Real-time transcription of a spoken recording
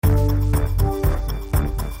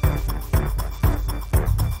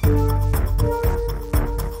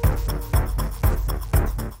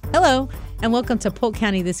Hello, and welcome to Polk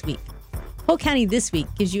County This Week. Polk County This Week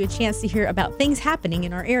gives you a chance to hear about things happening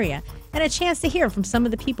in our area and a chance to hear from some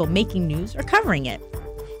of the people making news or covering it.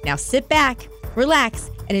 Now sit back, relax,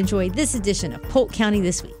 and enjoy this edition of Polk County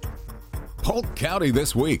This Week. Polk County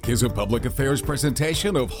This Week is a public affairs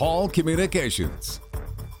presentation of Hall Communications.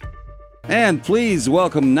 And please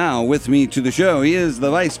welcome now with me to the show. He is the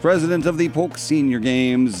Vice President of the Polk Senior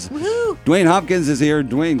Games. Woohoo! Dwayne Hopkins is here.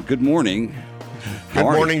 Dwayne, good morning. Good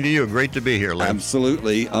morning to you. Great to be here, Lynn.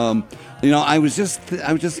 Absolutely. I was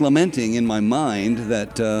just lamenting in my mind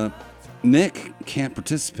that Nick can't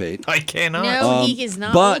participate. I cannot. No, he is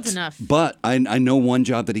not old enough. But I know one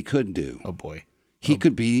job that he could do. Oh, boy. He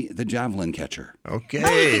could be the javelin catcher. Okay. Oh,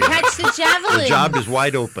 you can catch the javelin. The job is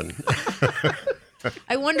wide open.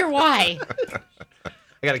 I wonder why. I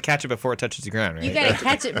got to catch it before it touches the ground, right? You got to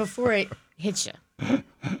catch it before it hits you.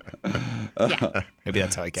 Yeah. Maybe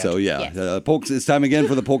that's how I catch So, it. yeah, Yes. Polk, it's time again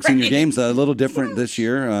for the Polk Senior Right. Games. A little different this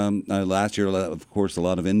year. Last year, of course, a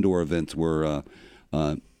lot of indoor events were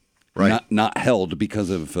not held because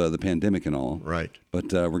of the pandemic and all. Right.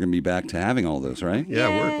 But we're going to be back to having all those, right?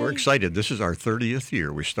 Yeah, we're excited. This is our 30th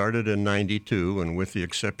year. We started in 92, and with the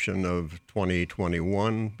exception of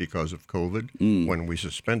 2021 because of COVID, when we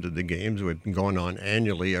suspended the games, we've been going on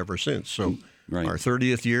annually ever since. So Right. our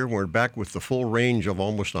 30th year, we're back with the full range of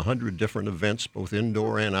almost 100 different events, both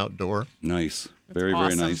indoor and outdoor. Nice. Very,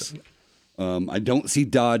 awesome. very nice. I don't see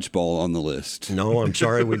dodgeball on the list. No, I'm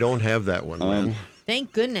sorry, we don't have that one, Lynn.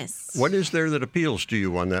 Thank goodness. What is there that appeals to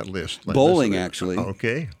you on that list? Lynn? Bowling, This- actually.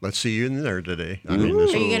 Okay, let's see you in there today. Are you going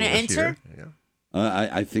to this enter? year. Yeah.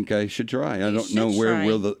 I think I should try. I You don't know should where try.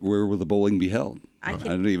 will the bowling be held. I I can-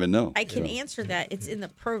 don't even know. I can answer that. It's in the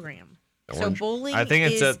program. So Orange. bowling I think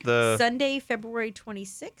it's is at the- Sunday, February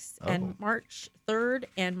 26th, and March 3rd,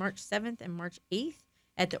 and March 7th, and March 8th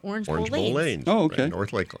at the Orange Orange Bowl Bowl Lanes. Lanes. Oh, okay. Right,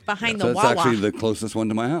 North Lakeland. Behind So the that's Wawa. actually the closest one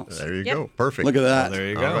to my house. There you Yep. go. Perfect. Look at that. There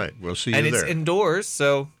you go. All right, we'll see you And there. it's indoors,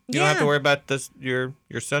 so you don't have to Yeah. worry about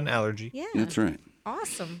your sun allergy. Yeah. That's right.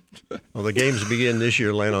 Awesome. Well, the games begin this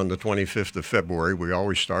year, Len, on the 25th of February. We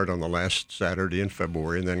always start on the last Saturday in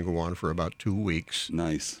February and then go on for about 2 weeks.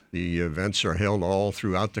 Nice. The events are held all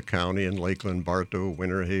throughout the county in Lakeland, Bartow,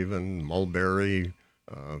 Winter Haven, Mulberry,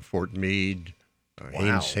 Fort Meade,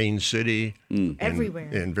 Haines City, Everywhere.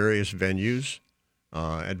 in various venues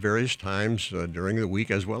at various times during the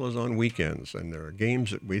week as well as on weekends. And there are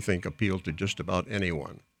games that we think appeal to just about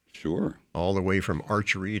anyone, Sure. all the way from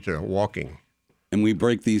archery to walking. And we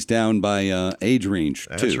break these down by age range,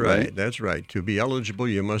 That's too, right. That's right. To be eligible,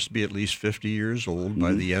 you must be at least 50 years old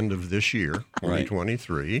by the end of this year,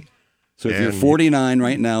 2023. So if you're And 49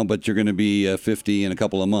 right now, but you're going to be 50 in a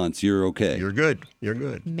couple of months, you're okay. You're good. You're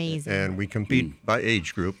good. Amazing. And we compete by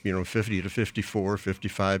age group, 50 to 54,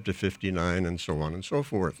 55 to 59, and so on and so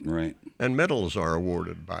forth. Right. And medals are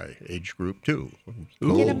awarded by age group, too.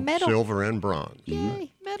 You get a Gold, medal. silver, and bronze.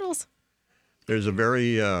 Yay, medals. There's a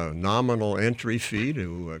very nominal entry fee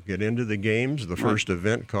to get into the games. The first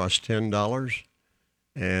event costs $10,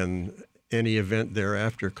 and any event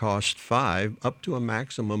thereafter costs $5, up to a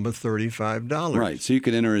maximum of $35. Right. So you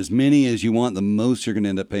can enter as many as you want. The most you're going to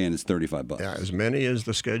end up paying is $35. Yeah, as many as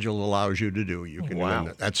the schedule allows you to do. You can Wow.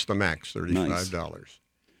 win it. That's the max, $35.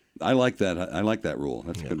 I like that. I like that rule.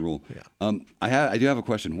 That's a good rule. Yeah. I do have a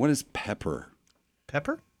question. What is pepper?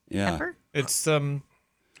 Pepper? Yeah. Pepper? It's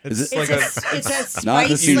Is it- like It's a Not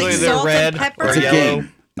the spice, season. like Usually they're salt red and pepper. or It's a yellow.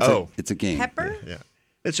 game. Oh. It's a game. Pepper? Yeah.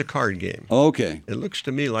 It's a card game. Okay. It looks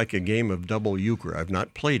to me like a game of double euchre. I've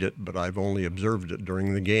not played it, but I've only observed it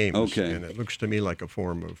during the games. Okay. And it looks to me like a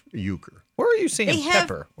form of euchre. Where are you seeing They have,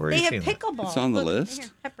 pepper? Where are they you have seeing that? pickleball. It's on the Look, list. here,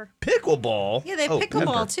 pepper. Pickleball? Yeah, they have Oh,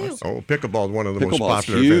 pickleball, pepper. too. Oh, pickleball is one of the most Pickleball's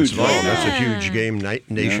popular huge. events of all. Yeah. That's a huge game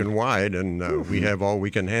nationwide, and we have all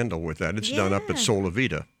we can handle with that. It's done up at Yeah.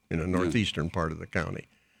 Solavita in the northeastern part of the county.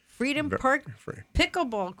 Freedom Park free.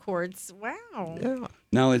 pickleball courts. Wow. Yeah.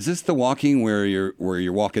 Now, is this the walking where you're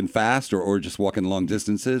walking fast or just walking long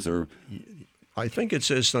distances or? I think it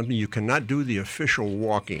says something. You cannot do the official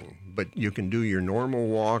walking, but you can do your normal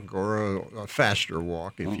walk or a faster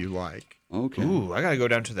walk if you like. Okay. Ooh, I got to go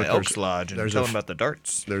down to the But Elks Lodge and there's tell a them about the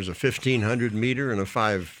darts. There's a 1,500 meter and a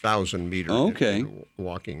 5,000 meter Okay.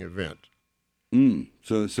 walking event.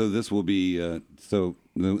 So this will be so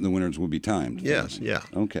the winners will be timed. Yes, yeah.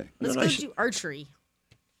 Okay. Let's And go I s- do archery.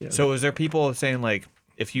 So is there people saying like,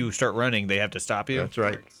 if you start running, they have to stop you. That's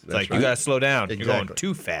right. It's like you gotta slow down. You're going Exactly.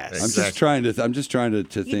 too fast. I'm just trying to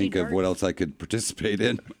think of what else I could participate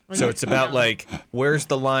in. So it's about like, where's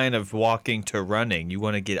the line of walking to running? You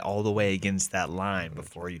want to get all the way against that line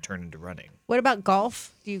before you turn into running. What about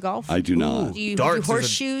golf? Do you golf? I do not. Do you Darts do is a-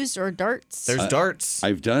 horseshoes or darts? There's darts.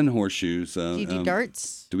 I've done horseshoes. Do you do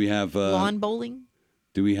darts? Do we have Lawn bowling?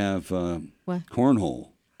 Do we have What? cornhole?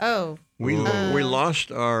 Oh, We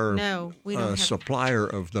lost our no, we don't have. supplier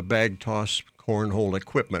of the bag toss cornhole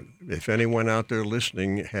equipment. If anyone out there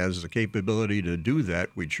listening has the capability to do that,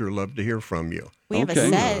 we'd sure love to hear from you. We have Okay.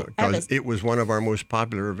 a set. I have Because it was one of our most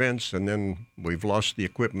popular events, and then we've lost the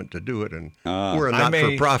equipment to do it. And we're a I may-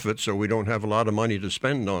 not-for-profit, so we don't have a lot of money to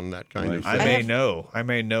spend on that kind of I thing.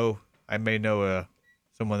 may know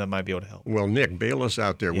someone that might be able to help. Well, Nick, bail us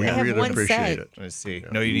out there. We Yeah. I have really one appreciate set. it. Let's see.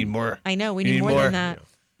 No, you need more. I know we You need need more more? than that.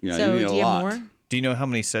 Yeah, so you need do a you lot. have more? Do you know how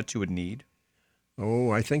many sets you would need?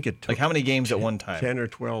 Oh, I think it took Like how many games at one time? 10 or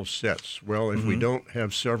 12 sets. Well, if we don't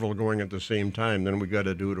have several going at the same time, then we got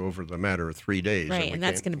to do it over the matter of 3 days. Right, we and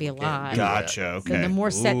that's can't- going to be a we can't lot. do that. Gotcha. Okay. So the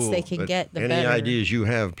more sets they can But get, the any better. ideas you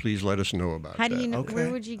have, please let us know about How do that. you know? Okay. Where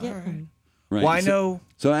would you get them? Right. Well, I know.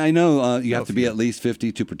 So I know you have to be at least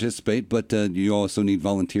 50 to participate, but you also need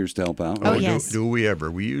volunteers to help out. Oh, right? yes. Do we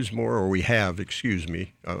ever? We use more, or we have,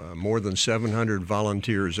 more than 700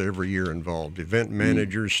 volunteers every year involved. Event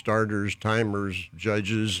managers, starters, timers,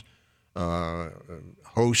 judges,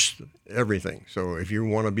 hosts, everything. So if you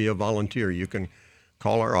want to be a volunteer, you can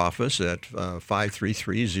call our office at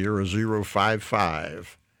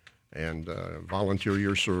 533-0055 and volunteer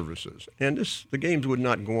your services. And the games would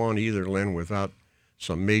not go on either, Len, without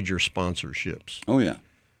some major sponsorships. Oh yeah.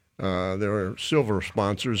 There are silver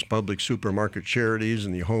sponsors, Public Supermarket Charities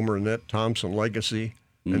and the Homer Net Thompson Legacy,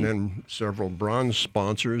 and then several bronze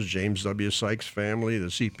sponsors, James W. Sykes Family, the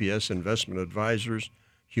CPS Investment Advisors,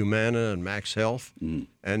 Humana and Max Health. And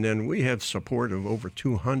then we have support of over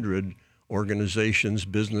 200 organizations,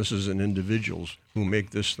 businesses, and individuals who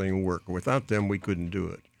make this thing work. Without them, we couldn't do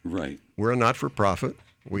it. Right. We're a not-for-profit.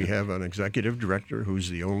 We have an executive director who's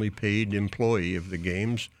the only paid employee of the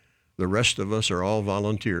games. The rest of us are all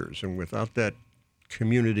volunteers, and without that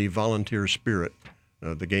community volunteer spirit,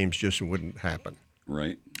 the games just wouldn't happen.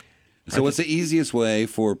 Right. So what's the easiest way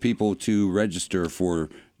for people to register for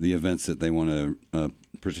the events that they want to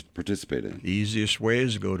participate in? The easiest way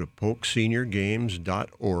is go to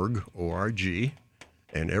polkseniorgames.org, O-R-G,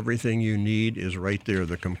 and everything you need is right there.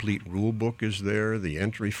 The complete rule book is there. The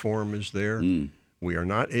entry form is there. We are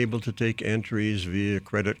not able to take entries via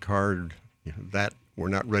credit card. That we're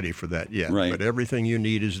not ready for that yet. Right. But everything you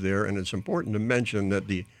need is there, and it's important to mention that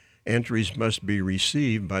the entries must be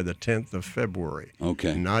received by the 10th of February.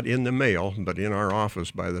 Okay. Not in the mail, but in our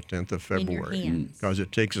office by the 10th of In your February. hands. Because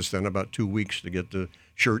it takes us then about 2 weeks to get the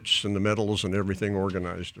shirts and the medals and everything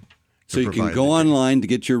organized. So you can go online to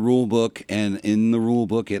get your rule book, and in the rule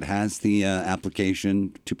book it has the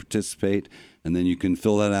application to participate, and then you can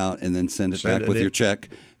fill that out and then send it back with your check,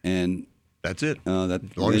 and That's it. that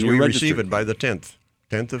As long as then we you're receive registered. it by the 10th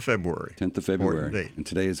of February. 10th of Important February. date. And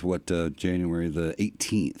today is what, January the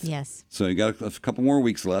 18th. Yes. So you got a couple more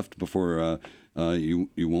weeks left before you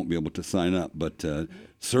won't be able to sign up. But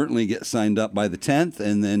certainly get signed up by the 10th,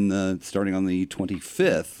 and then starting on the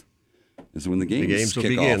 25th is when the games, The games will kick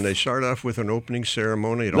begin. off. They start off with an opening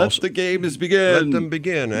ceremony. It Let also, the games begin. let them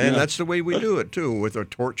begin. And that's the way we do it, too, with a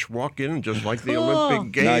torch walk-in, just like the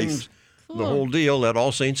Olympic Games. Nice. The whole deal at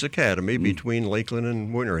All Saints Academy between Lakeland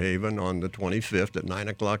and Winter Haven on the 25th at 9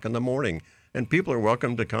 o'clock in the morning. And people are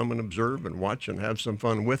welcome to come and observe and watch and have some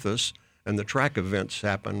fun with us. And the track events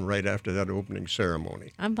happen right after that opening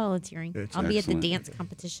ceremony. I'm volunteering. It's I'll be at the excellent. dance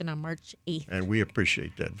competition on March 8th. And we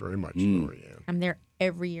appreciate that very much, Lorianne. I'm there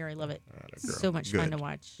every year. I love it. So much fun Good. to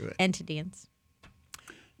watch Good. and to dance.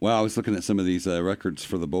 Wow, I was looking at some of these records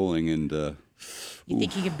for the bowling, and You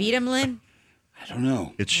think you can beat him, Lynn? I don't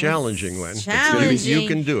know. It's challenging, Len. Challenging. You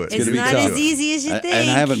can do it. It's gonna be not tough. as easy as you think. And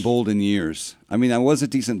I haven't bowled in years. I mean, I was a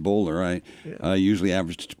decent bowler. I usually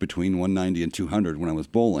averaged between 190 and 200 when I was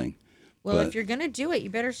bowling. Well, but- if you're gonna do it, you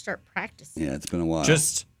better start practicing. Yeah, it's been a while.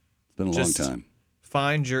 Just It's been a long just- time.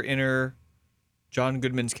 find your inner John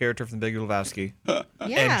Goodman's character from The Big Lebowski Yeah.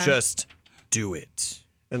 and just do it.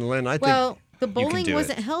 And Len, I think well, the bowling do it.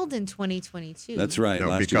 wasn't held in 2022. That's right. no,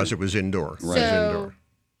 last because year. it was indoor. Right. It was So indoor.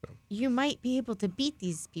 you might be able to beat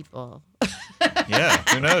these people. Yeah,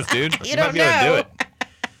 who knows, dude? You might don't be able to do know. it.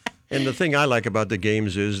 And the thing I like about the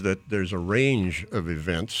games is that there's a range of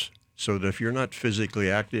events. so that if you're not physically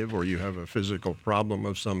active or you have a physical problem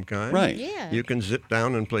of some kind, Right. Yeah. you can sit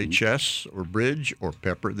down and play chess or bridge or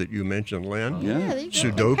pepper that you mentioned, Len. Yeah. there you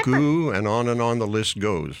go. Sudoku, and on the list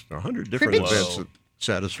goes. 100 different Cribbage. events Whoa. that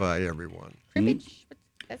satisfy everyone. Cribbage.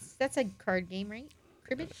 That's a card game, right?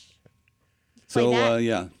 Cribbage. So Play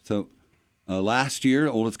that. So last year,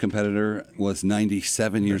 oldest competitor was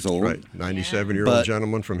 97 years old. Right, 97-year-old But-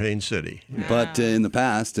 gentleman from Haines City. But in the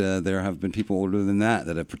past, there have been people older than that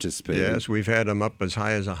have participated. Yes, we've had them up as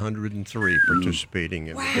high as 103 participating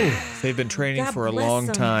in the game. They've been training God for a bless long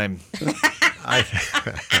them. time.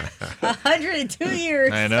 102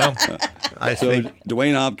 years. I know. I So think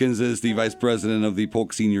Dwayne Hopkins is the vice president of the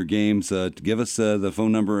Polk Senior Games. Give us the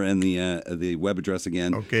phone number and the web address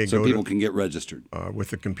again, Okay, so go people to- can get registered. with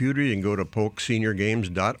the computer, you can go to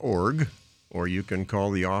polkseniorgames.org, or you can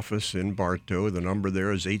call the office in Bartow. The number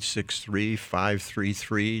there is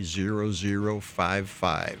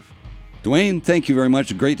 863-533-0055. Dwayne, thank you very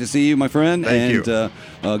much. Great to see you, my friend. Thank and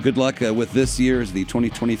good luck with this year's the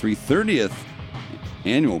 2023 30th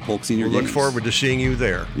annual Polk Senior We Games. look forward to seeing you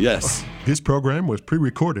there. Yes. This program was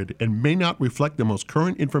pre-recorded and may not reflect the most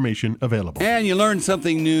current information available. And you learn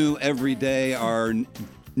something new every day. Our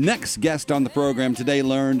next guest on the program today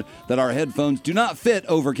learned that our headphones do not fit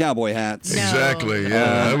over cowboy hats. No. Exactly.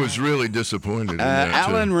 Yeah, I was really disappointed in that.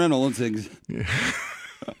 Alan Reynolds,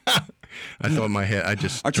 I thought my head. I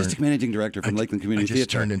just artistic turned, managing director from Lakeland I Community just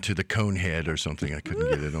Theater. turned into the cone head or something. I couldn't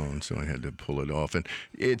get it on, so I had to pull it off. And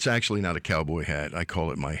it's actually not a cowboy hat. I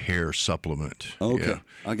call it my hair supplement. Okay, Yeah.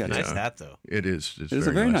 I got Nice you. hat, though. It is. It is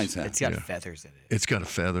a very nice hat. It's got feathers in it. It's got a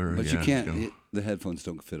feather. But yeah, you can't. you know. The headphones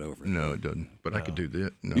don't fit over it. No, it doesn't. But I could do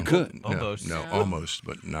that. No. You could. No, Almost. No, almost,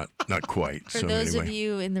 but not quite. For so those anyway, of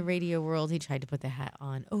you in the radio world, he tried to put the hat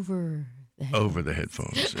on over the head. over the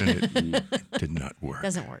headphones, and it did not work.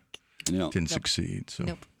 Doesn't work. No. Didn't succeed. So.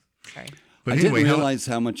 Nope. Sorry. But I anyway, didn't how- realize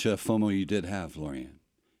how much FOMO you did have, Lorianne.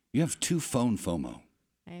 You have two phone FOMO.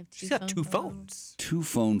 I have two She's got two FOMO. phones. Two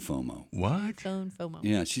phone FOMO. what? Phone FOMO.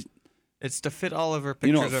 Yeah, she's. It's to fit all of her You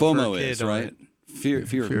pictures know what of FOMO her kid is, on right? it. Fear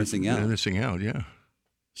of missing out. Yeah, missing out. Yeah.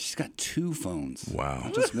 She's got two phones. Wow.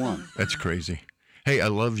 Not just one. That's crazy. Hey, I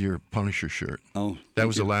love your Punisher shirt. Oh, That thank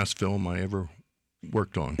was you. the last film I ever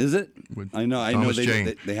worked on. Is it? With I know. Thomas They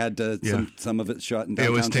Jane. had Yeah. some of it shot in It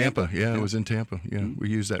downtown was Tampa. Yeah, it was in Tampa. Yeah, we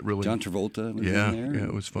used that really. John Travolta was yeah, in there. yeah,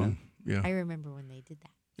 it was fun. Yeah. I remember when they did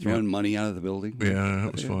that. Throwing money out of the building. Yeah,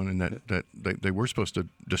 it was fun, and that they were supposed to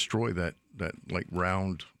destroy that like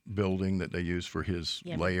round building that they used for his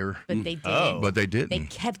Yeah, lair, But they didn't. Oh. but they didn't. They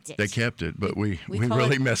kept it. They kept it, but we We call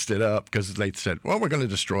really it- messed it up because they said, "Well, we're going to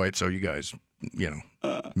destroy it, so you guys,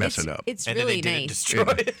 mess it up." It's And really then they didn't nice.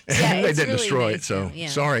 destroy it. Yeah, they it's didn't really destroy nice it, so though, yeah.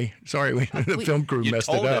 sorry, the film crew You messed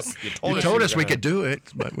it told up. us- you You told us told you us were we gonna- could do it,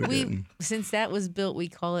 but we We didn't. since that was built, we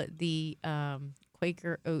call it the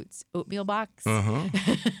Quaker Oats oatmeal box Yeah.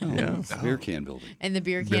 It's a beer can building. and the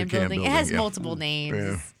beer Beer can can building. It building, has yeah. multiple names.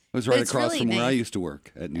 Yeah. It was But right it's across really from where I nice. used to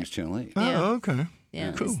work at News Channel 8. Yeah. Oh, okay.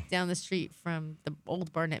 Yeah, Cool. it's down the street from the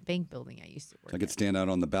old Barnett Bank building I used to work I could at. stand out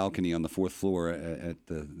on the balcony on the 4th floor at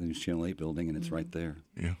the News Channel 8 building, and it's Mm-hmm. right there.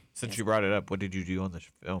 Yeah. Since you brought it up, what did you do on the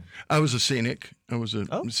film? I was a scenic. I was a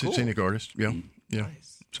Oh, cool. scenic artist. Yeah. Yeah.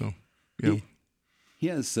 Nice. So, yeah. He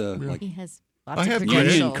has like He has lots I of have union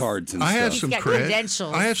credentials. cards and I have stuff. some got cred.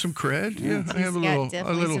 credentials. I have some cred. Yeah, I have He's got a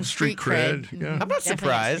definitely little some street street cred. cred. Yeah. I'm not Definitely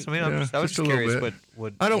surprised. I mean, Yeah, I was just a just little curious bit.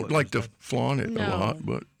 what I don't what like was to flaunt it a No. lot,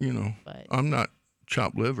 but But- I'm not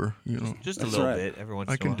chopped liver. just a That's little right. bit every once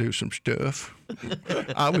I in a can while. do some stuff.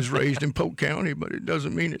 I was raised in Polk County, but it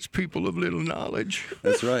doesn't mean it's people of little knowledge.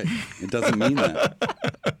 That's right. It doesn't mean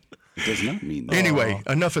that. It does not mean that. Anyway,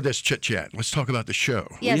 enough of this chit chat. Let's talk about the show.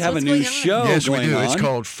 Yes, we have a what's new going on? show Yes, we going do. on. It's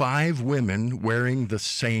called 5 Women Wearing the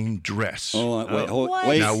Same Dress. What?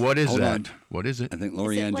 Wait. Now, what is hold that? on. What is it? I think Is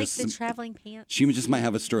Lorianne it like just the traveling pants? she just might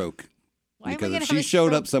have a stroke. Why am I Because gonna if have she a showed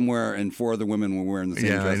stroke? up somewhere and 4 other women were wearing the same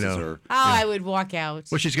Yeah, I dress as know. her. Oh, I would walk out.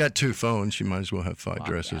 Well, she's got 2 phones. She might as well have 5 Walk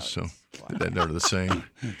dresses. out. So Walk they're the same.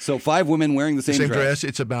 So 5 women wearing the same, Same dress.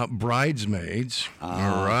 It's about bridesmaids.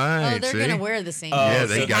 All right. Oh, they're see? going to wear the same Yeah, dress.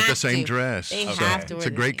 they got the have same to. dress. They So have to wear it's a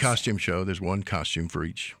the great same costume show. There's one costume for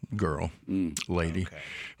each girl, lady.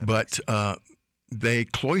 But they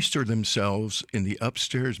cloister themselves in the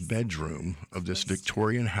upstairs bedroom of this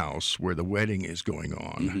Victorian house where the wedding is going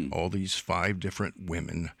on. All these 5 different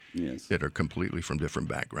women Yes. that are completely from different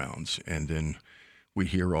backgrounds. And then we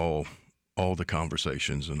hear all all the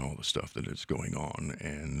conversations and all the stuff that is going on,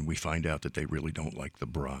 and we find out that they really don't like the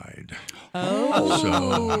bride.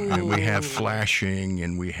 So, and we have flashing,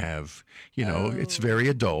 and we have, it's very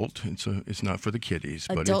adult. It's not for the kiddies,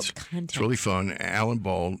 but Adult it's really fun. Alan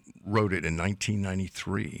Ball wrote it in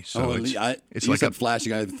 1993. So it's you like said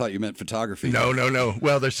flashing. I thought you meant photography. No.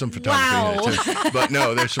 Well, there's some photography in it too, but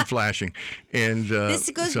no, there's some flashing. And this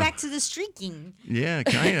goes back to the streaking. Yeah,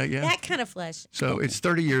 kind of. Yeah, That kind of flash. so it's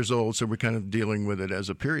 30 years old, so we're kind of dealing with it as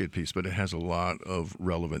a period piece, but it has a lot of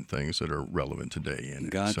relevant things that are relevant today in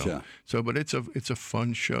it. Gotcha. But it's a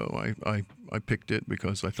fun show. I picked it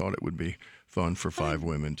because I thought it would be fun for 5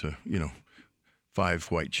 women to,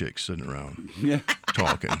 5 white chicks sitting around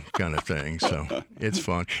talking kind of thing. So it's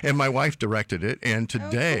fun. And my wife directed it. And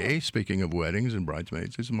today, speaking of weddings and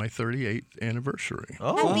bridesmaids, is my 38th anniversary.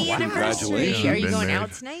 Happy anniversary. Congratulations. Are you Been going married.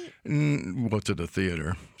 out tonight? Well, to the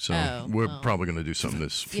theater. So we're probably going to do something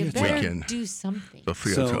this You better weekend. do something. The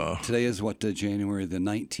theater. So today is what, January the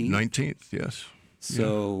 19th? 19th, yes.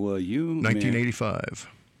 So you 1985.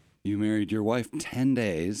 you married your wife 10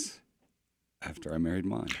 days after I married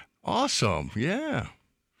mine. Awesome. Yeah.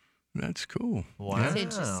 That's cool. Wow. That's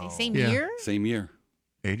interesting. Same Yeah. year? Same year.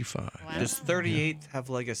 85. Wow. Does 38 have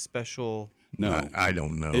like a special? No. I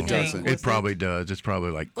don't know. It doesn't. It probably does. It's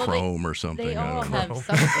probably like Well, chrome or something. They I all don't know. have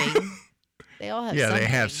something. They all have Yeah, something. they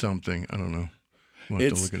have something. I don't know. We'll have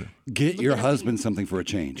to It's look at it. get your husband something for a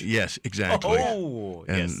change. Yes, exactly. Oh,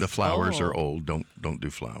 And yes. the flowers are Oh. old. Don't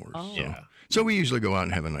do flowers. Oh. So. Yeah. So we usually go out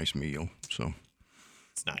and have a nice meal. So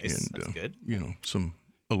It's nice. and That's good. some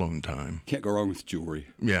alone time. Can't go wrong with jewelry.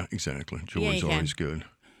 Yeah, exactly. Jewelry's you can. always good.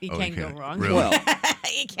 You Oh, can't go wrong. Really? Well,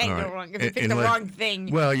 You can't All go right. wrong if you pick And the let- wrong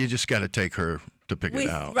thing. Well, you just got to take her to pick With- it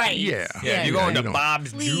out. right. Yeah. Yeah, you're going you to don't-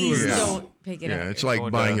 Bob's Please Jewelers. don't pick it Yeah, up. it's like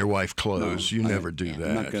going buying to- your wife clothes. You never do Yeah. that.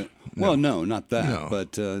 I'm not gonna, well, no, not that. No.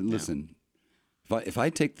 But listen, if I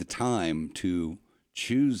take the time to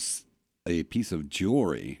choose a piece of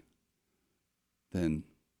jewelry, then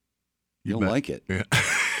you'll bet. like it. Yeah.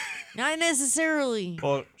 Not necessarily.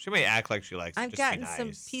 Well, she may act like she likes it. I've just to be gotten some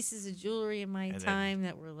nice. pieces of jewelry in my And then- time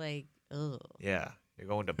that were like, ugh. Yeah, you're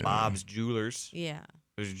going to Bob's Jewelers. Yeah.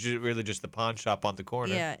 It was really just the pawn shop on the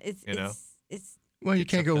corner. Yeah. It's, you know? it's, Well, you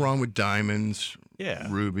can't go something. wrong with diamonds, Yeah.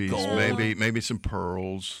 rubies, Gold. maybe some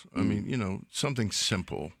pearls. I mean, something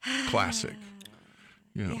simple, classic.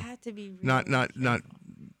 You know, you have to be really not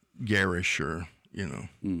garish or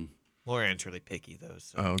Lauren's really picky though.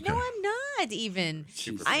 So. Oh, okay. No, I'm not even.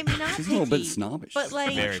 I'm not She's picky. a little bit snobbish. But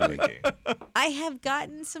like, Very picky. I have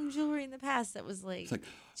gotten some jewelry in the past that was like, like,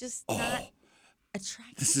 just not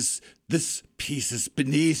attractive. This piece is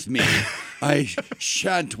beneath me. I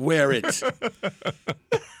shan't wear it.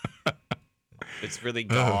 It's really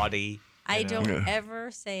gaudy. I you know? don't ever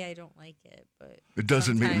say I don't like it, but It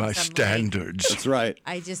doesn't meet my sometimes I'm like- standards. That's right.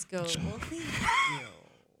 I just go, well, thank you.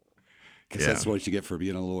 Because that's what you get for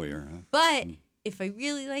being a lawyer. Huh? But if I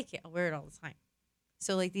really like it, I'll wear it all the time.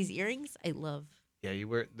 So like these earrings, I love. Yeah, you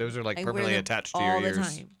wear those are like I permanently wear them attached to all your the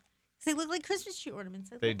ears. time. 'Cause they look like Christmas tree ornaments.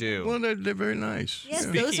 I They love do. Well, they're very nice. Yes,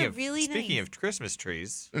 Yeah. those are really Speaking nice. of Christmas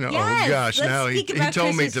trees, No, Yes, oh gosh! let's Now he speak about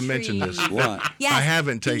told me Christmas to mention trees. this. What? Yes, I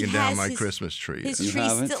haven't he taken down has my his- Christmas tree. His yet. You tree's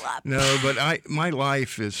haven't? still up. No, but my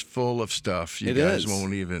life is full of stuff you It guys is.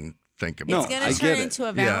 won't even think It's about. No, gonna I turn get it. into a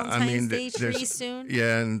Yeah, Valentine's I mean, Day there's- tree soon.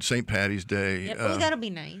 Yeah, and St. Patty's Day. Yep. Oh, that'll be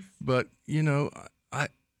nice. But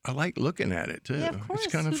I like looking at it too. Yeah, of course.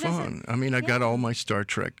 It's kind of Who fun. doesn't? I mean, I got Yeah. all my Star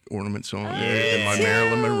Trek ornaments on Oh, there, and my me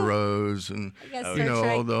Marilyn too. Monroe's, and I got you Star know,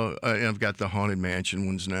 Trek. all the I've got the Haunted Mansion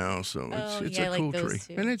ones now. So Oh, it's yeah, I a like cool those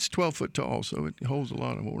tree, too. and it's 12 foot tall, so it holds a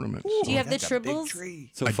lot of ornaments. Do you have the that's a big tribbles? tree.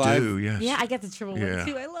 So I five, do, yes. Yeah, I got the triple Yeah. one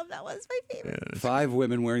too. I love that one. It's my favorite. 5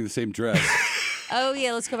 women wearing the same dress. Oh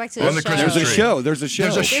yeah, let's go back to On the the show. Christmas There's a tree. show. There's a show.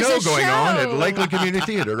 There's a show a going on at show. Lakeland Community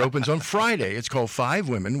Theater. It opens on Friday. It's called 5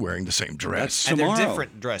 Women Wearing the Same Dress. And they're Tomorrow.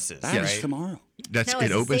 different dresses, That's right? tomorrow. No, It it's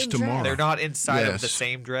the opens same dress. tomorrow. They're not inside of the Yes.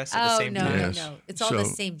 same dress at the Oh, same no, time. no, Yes. no. It's all the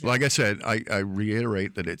same dress. Like I said, I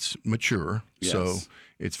reiterate that it's mature. So Yes.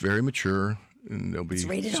 it's very mature, and there'll be It's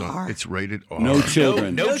rated R. It's rated R. No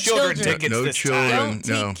children. No No children children. tickets No this children. time. Don't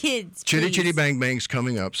take no. kids. Chitty please. Chitty Bang Bang's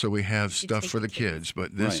coming up, so we have should stuff take for the the kids. kids.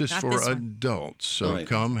 But this Right. is Not for this one. adults. So Right.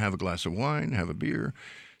 come, have a glass of wine, have a beer,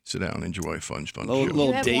 sit down, enjoy a fun show. Little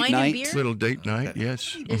You have date wine night. and beer? Little date night,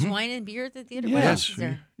 yes. There's wine and beer at the theater. Yeah. What else Yes, is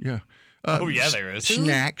there? yeah. Oh, yeah, there is.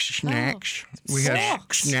 Snacks. We have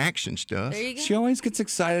Snacks. snacks and stuff. There you go. She always gets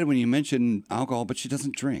excited when you mention alcohol, but she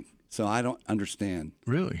doesn't drink. So I don't understand.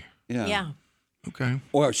 Really? Yeah. Yeah. Okay.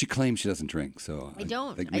 Or she claims she doesn't drink. So I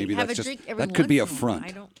don't. think maybe I have that's a just drink every that could be a once in a while. front.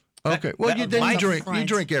 I don't. Okay. Well, that then might you drink. You front.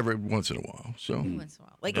 drink every once in a while. So Once in a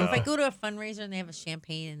while. Like if I go to a fundraiser and they have a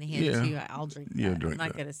champagne and they hand it to you, I'll drink that. Yeah, drink I'm not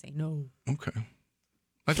that. gonna say no. okay.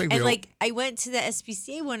 I think And we all- like I went to the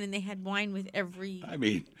SPCA one and they had wine with every I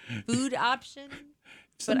mean, food option.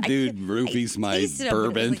 some But I dude could- roofies I my tasted it, but it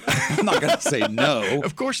was bourbon. like- I'm not gonna say no.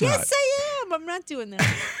 of course Yes, not. I am. I'm not doing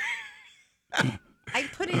that. I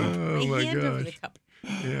put it Oh, my my hand over the gosh. cup.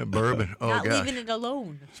 Yeah, bourbon. Oh Not gosh. leaving it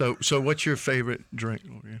alone. So what's your favorite drink,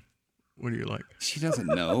 Lorianne? What do you like? She doesn't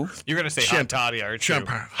know. You're gonna say hot toddy, aren't you?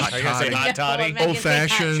 Champagne, hot Are you gonna say toddy. hot toddy? No, I'm not gonna Old say hot.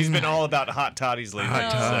 fashioned. She's been all about hot toddies lately.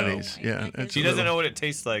 Hot so- toddies. I Yeah. think that's She a doesn't little- know what it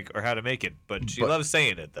tastes like or how to make it, but she But- loves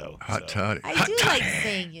saying it though. Hot so. toddy. I Hot do toddy. like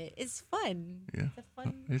saying it. It's fun. Yeah.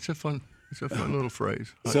 It's a fun. It's a fun little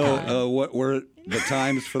phrase. Hot So, toddy. what were the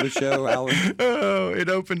times for the show, Alan? Oh, it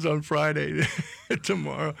opens on Friday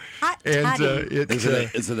tomorrow. Hot and toddy.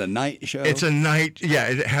 Is it a night show? it's a night. Yeah,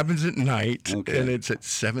 it happens at night, Okay. and it's at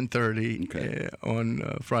 7:30 Okay. on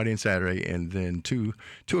Friday and Saturday, and then 2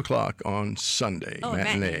 o'clock on Sunday Oh,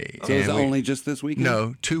 matinee. matinee. So is it And we- only just this weekend?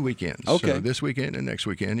 No, 2 weekends. Okay. So this weekend and next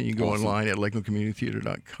weekend. And you can go Awesome. online at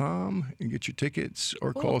lakelandcommunitytheater.com and get your tickets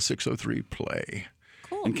or call 603-PLAY.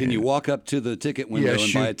 Cool. And can you walk up to the ticket window Yes,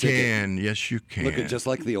 and buy you a ticket? can. Yes, you can. Look at just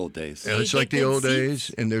like the old days. Yeah, you it's get like the good old seats?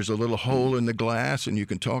 days, and there's a little hole in the glass, and you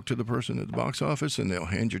can talk to the person at the box office, and they'll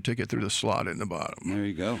hand your ticket through the slot in the bottom, There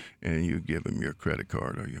you go. and you give them your credit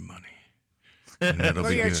card or your money. And that'll Or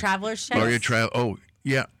be your good. traveler's check. Or your travel. Oh,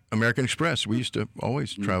 yeah, American Express. We used to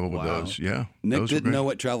always travel with Wow. those. Yeah, Nick those were didn't great. know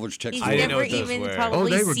what traveler's checks He's were. I didn't know never what those even were. probably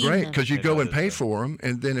Oh, they were seen great them. because you I know go and those pay were. for them,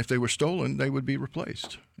 and then if they were stolen, they would be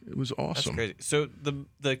replaced. It was That's awesome. crazy. So the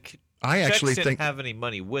I checks actually didn't think. have any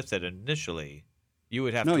money with it initially. You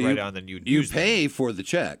would have No, to you- write down, then you'd You use them. pay for the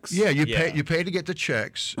checks. Yeah, you Yeah. pay to get the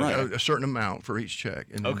checks, Right. a certain amount for each check.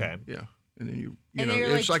 And then, Okay. Yeah, and then you And know,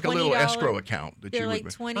 they're it's like a little $20 escrow account that They're you like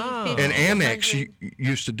would. 20, Oh. 50, And Amex 100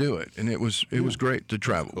 used to do it, and it was great to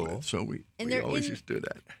travel cool. with. So we And we they're always in- used to do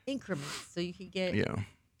that. increments, so you could get Yeah,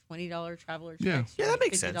 $20 traveler Yeah. checks. Yeah, that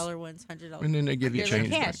makes sense. $50 ones, $100. and then they give you They're like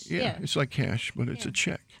change. back. cash, Yeah, yeah. it's like cash, but it's Yeah. a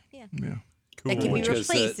check. Yeah. Yeah. That can be Because,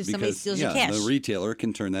 replaced if somebody because, steals yeah, your cash. the retailer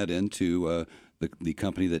can turn that into the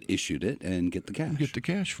company that issued it and get the cash. Get the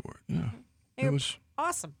cash for it. Yeah, They're it was.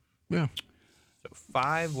 awesome. Yeah. So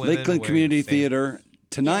 5 women Lakeland wearing Community the same- Theater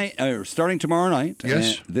tonight, starting tomorrow night.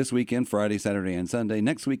 Yes. This weekend, Friday, Saturday, and Sunday.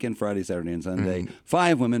 Next weekend, Friday, Saturday, and Sunday.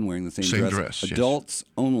 5 women wearing the same, Same dress, yes. Adults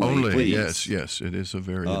only. Only. Please. Yes. It is a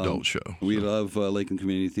very adult show. We so. love Lakeland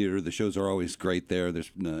Community Theater. The shows are always great there.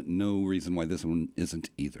 There's no reason why this one isn't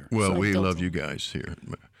either. Well, we adult love you guys here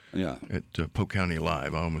Yeah. at Polk County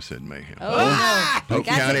Live. I almost said Mayhem. Oh, no. Polk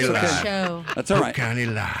That's County a good Live. show. That's all Polk right. County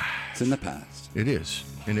Live. It's in the past. It is,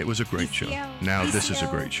 and it was a great show. Now this is a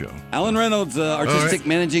great show. Alan Reynolds, Artistic right.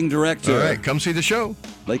 Managing Director. All right, come see the show.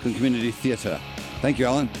 Lakeland Community Theater. Thank you,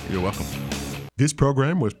 Alan. You're welcome. This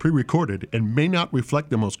program was pre-recorded and may not reflect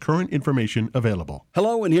the most current information available.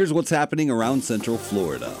 Hello, and here's what's happening around Central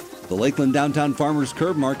Florida. The Lakeland Downtown Farmers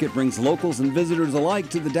Curb Market brings locals and visitors alike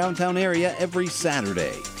to the downtown area every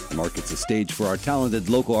Saturday. The market's a stage for our talented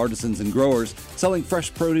local artisans and growers selling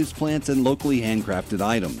fresh produce, plants, and locally handcrafted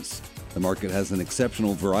items. The market has an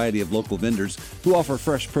exceptional variety of local vendors who offer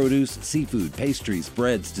fresh produce, seafood, pastries,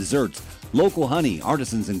 breads, desserts, local honey,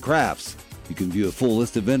 artisans, and crafts. You can view a full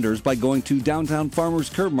list of vendors by going to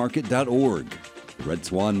downtownfarmerscurbmarket.org. The Red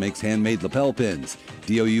Swan makes handmade lapel pins.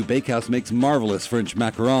 DOU Bakehouse makes marvelous French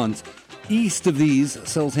macarons. East of these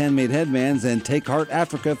sells handmade headbands, and Take Heart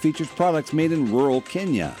Africa features products made in rural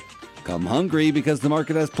Kenya. Come hungry because the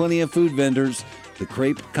market has plenty of food vendors. The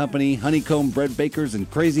Crepe Company, Honeycomb Bread Bakers, and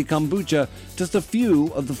Crazy Kombucha, just a few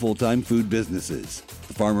of the full-time food businesses.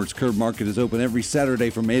 The Farmers Curb Market is open every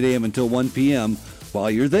Saturday from 8 a.m. until 1 p.m.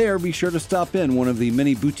 While you're there, be sure to stop in one of the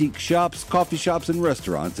many boutique shops, coffee shops, and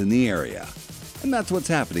restaurants in the area. And that's what's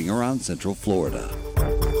happening around Central Florida.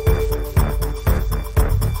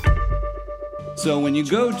 So when you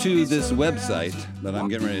go to this website that I'm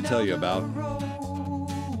getting ready to tell you about,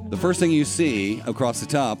 the first thing you see across the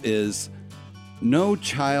top is "No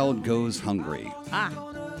child goes hungry."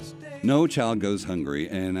 No child goes hungry.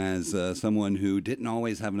 And as someone who didn't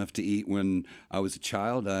always have enough to eat when I was a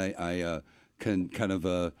child, I can kind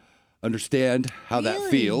of understand how that Really?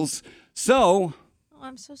 feels. So, Oh,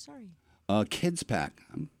 I'm so sorry. Kids Pack.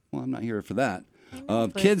 Well, I'm not here for that.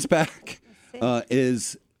 but- Kids Pack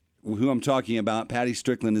is who I'm talking about. Patty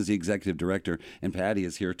Strickland is the executive director, and Patty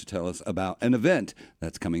is here to tell us about an event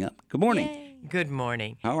that's coming up. Good morning. Good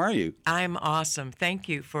morning. How are you? I'm awesome. Thank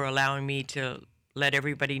you for allowing me to let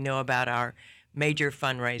everybody know about our major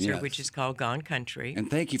fundraiser, Yes. which is called Gone Country. And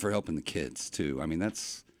thank you for helping the kids too. I mean,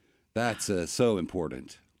 that's so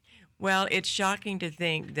important. Well, it's shocking to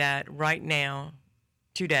think that right now,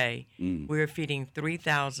 today, we're feeding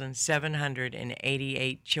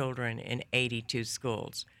 3,788 children in 82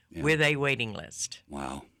 schools with a waiting list.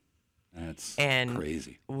 Wow. That's And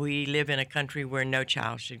crazy. we live in a country where no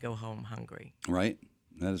child should go home hungry. Right?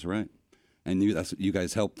 That is right. And you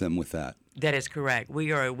guys help them with that. That is correct.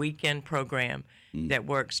 We are a weekend program that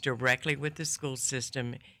works directly with the school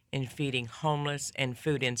system in feeding homeless and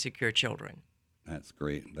food insecure children. That's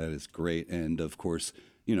great. That is great. And of course,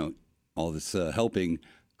 all this helping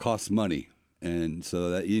costs money. And so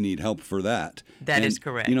that you need help for that. That is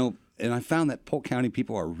correct. And I found that Polk County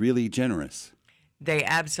people are really generous. They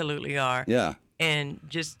absolutely are. Yeah. And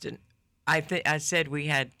I said we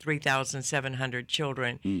had 3,700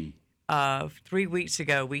 children. 3 weeks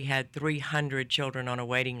ago, we had 300 children on a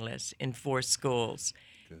waiting list in 4 schools.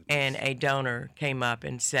 Goodness. And a donor came up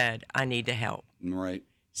and said, I need to help. Right.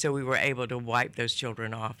 So we were able to wipe those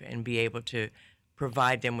children off and be able to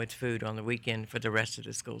provide them with food on the weekend for the rest of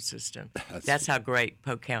the school system. That's how great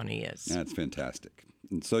Polk County is. That's fantastic.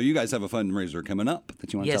 And so you guys have a fundraiser coming up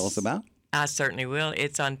that you want to tell us about? I certainly will.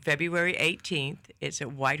 It's on February 18th. It's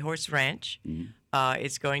at White Horse Ranch.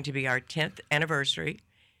 It's going to be our 10th anniversary.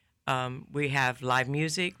 We have live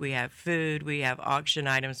music, we have food, we have auction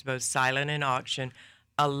items, both silent and auction,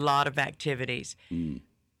 a lot of activities.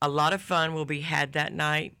 A lot of fun will be had that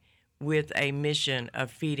night with a mission of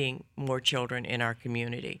feeding more children in our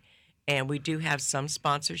community. And we do have some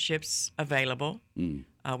sponsorships available.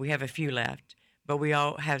 We have a few left, but we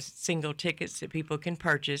all have single tickets that people can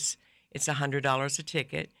purchase. It's $100 a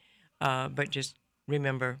ticket, but just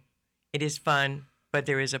remember, it is fun, but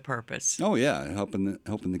there is a purpose. Oh yeah,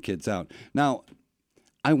 helping the kids out. Now,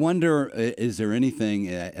 I wonder, is there anything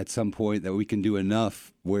at some point that we can do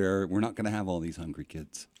enough where we're not going to have all these hungry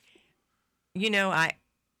kids? I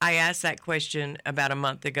asked that question about a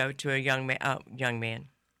month ago to a young man.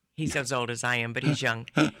 He's as old as I am, but he's young.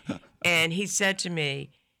 And he said to me,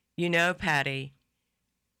 Patty,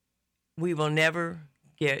 we will never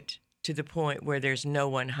get to the point where there's no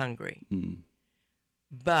one hungry.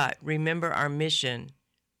 But remember, our mission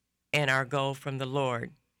and our goal from the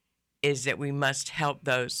Lord is that we must help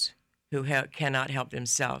those who cannot help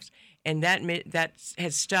themselves. And that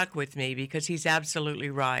has stuck with me because he's absolutely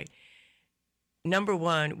right. Number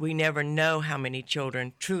one, we never know how many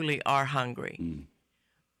children truly are hungry.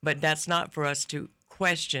 But that's not for us to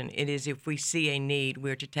question. It is if we see a need,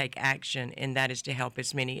 we're to take action, and that is to help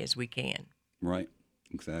as many as we can. Right,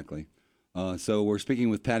 exactly. So we're speaking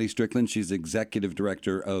with Patty Strickland. She's Executive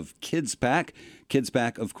Director of Kids Pack. Kids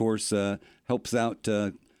Pack, of course, helps out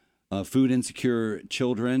food insecure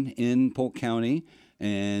children in Polk County.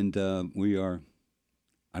 And I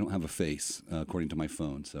don't have a face, according to my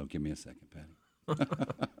phone, so give me a second, Patty.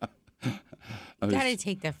 You got to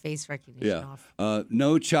take that face recognition off.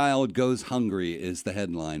 No child goes hungry is the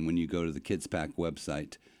headline when you go to the Kids Pack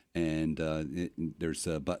website. And there's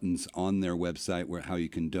buttons on their website how you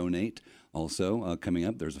can donate. Also, coming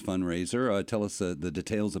up, there's a fundraiser. Tell us the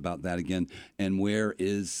details about that again. And where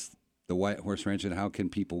is the White Horse Ranch, and how can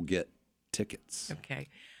people get tickets? Okay.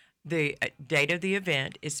 The date of the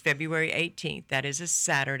event is February 18th. That is a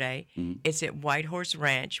Saturday. It's at White Horse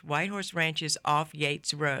Ranch. White Horse Ranch is off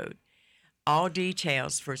Yates Road. All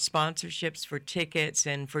details for sponsorships, for tickets,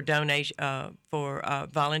 and for donation, for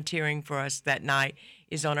volunteering for us that night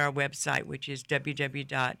is on our website, which is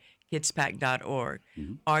www.kidspack.org.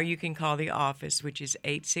 Or you can call the office, which is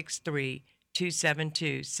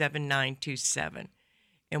 863-272-7927,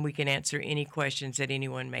 and we can answer any questions that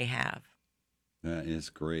anyone may have. That is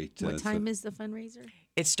great. What time is the fundraiser?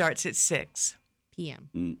 It starts at 6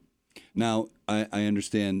 p.m. Now, I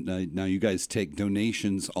understand now you guys take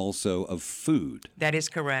donations also of food. That is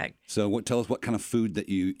correct. So tell us what kind of food that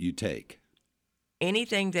you take.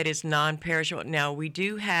 Anything that is non-perishable. Now, we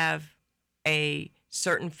do have a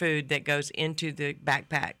certain food that goes into the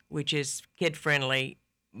backpack, which is kid-friendly,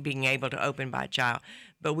 being able to open by a child.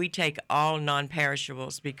 But we take all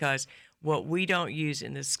non-perishables because what we don't use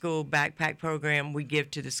in the school backpack program, we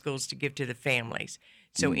give to the schools to give to the families.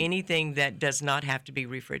 So anything that does not have to be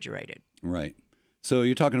refrigerated. Right. So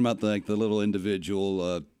you're talking about the little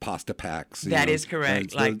individual pasta packs. That is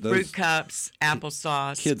correct. Like fruit cups,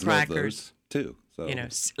 applesauce, kids crackers. Love those too. So.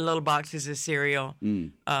 Little boxes of cereal.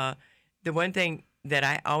 The one thing that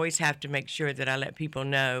I always have to make sure that I let people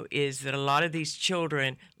know is that a lot of these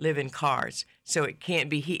children live in cars, so it can't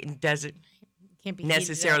be heated. Doesn't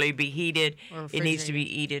necessarily be heated. It needs to be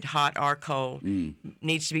eaten hot or cold.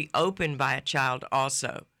 Needs to be opened by a child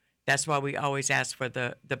also. That's why we always ask for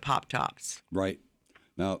the Pop Tops. Right.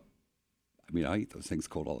 Now, I eat those things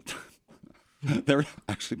cold all the time. They're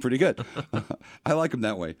actually pretty good. I like them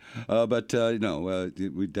that way.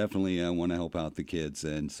 We definitely want to help out the kids.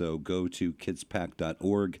 And so go to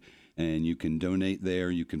kidspack.org and you can donate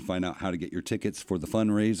there. You can find out how to get your tickets for the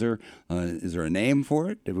fundraiser. Is there a name for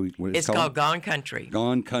it? It's called Gone Country.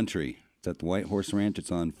 Gone Country. It's at the White Horse Ranch.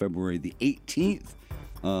 It's on February the 18th.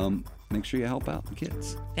 Make sure you help out the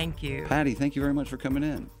kids. Thank you. Patty, thank you very much for coming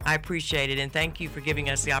in. I appreciate it, and thank you for giving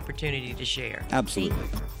us the opportunity to share. Absolutely.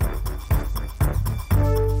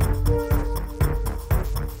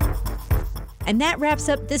 And that wraps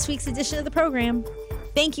up this week's edition of the program.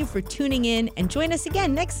 Thank you for tuning in, and join us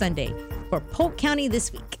again next Sunday for Polk County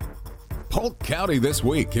This Week. Polk County This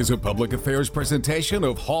Week is a public affairs presentation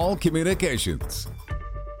of Hall Communications.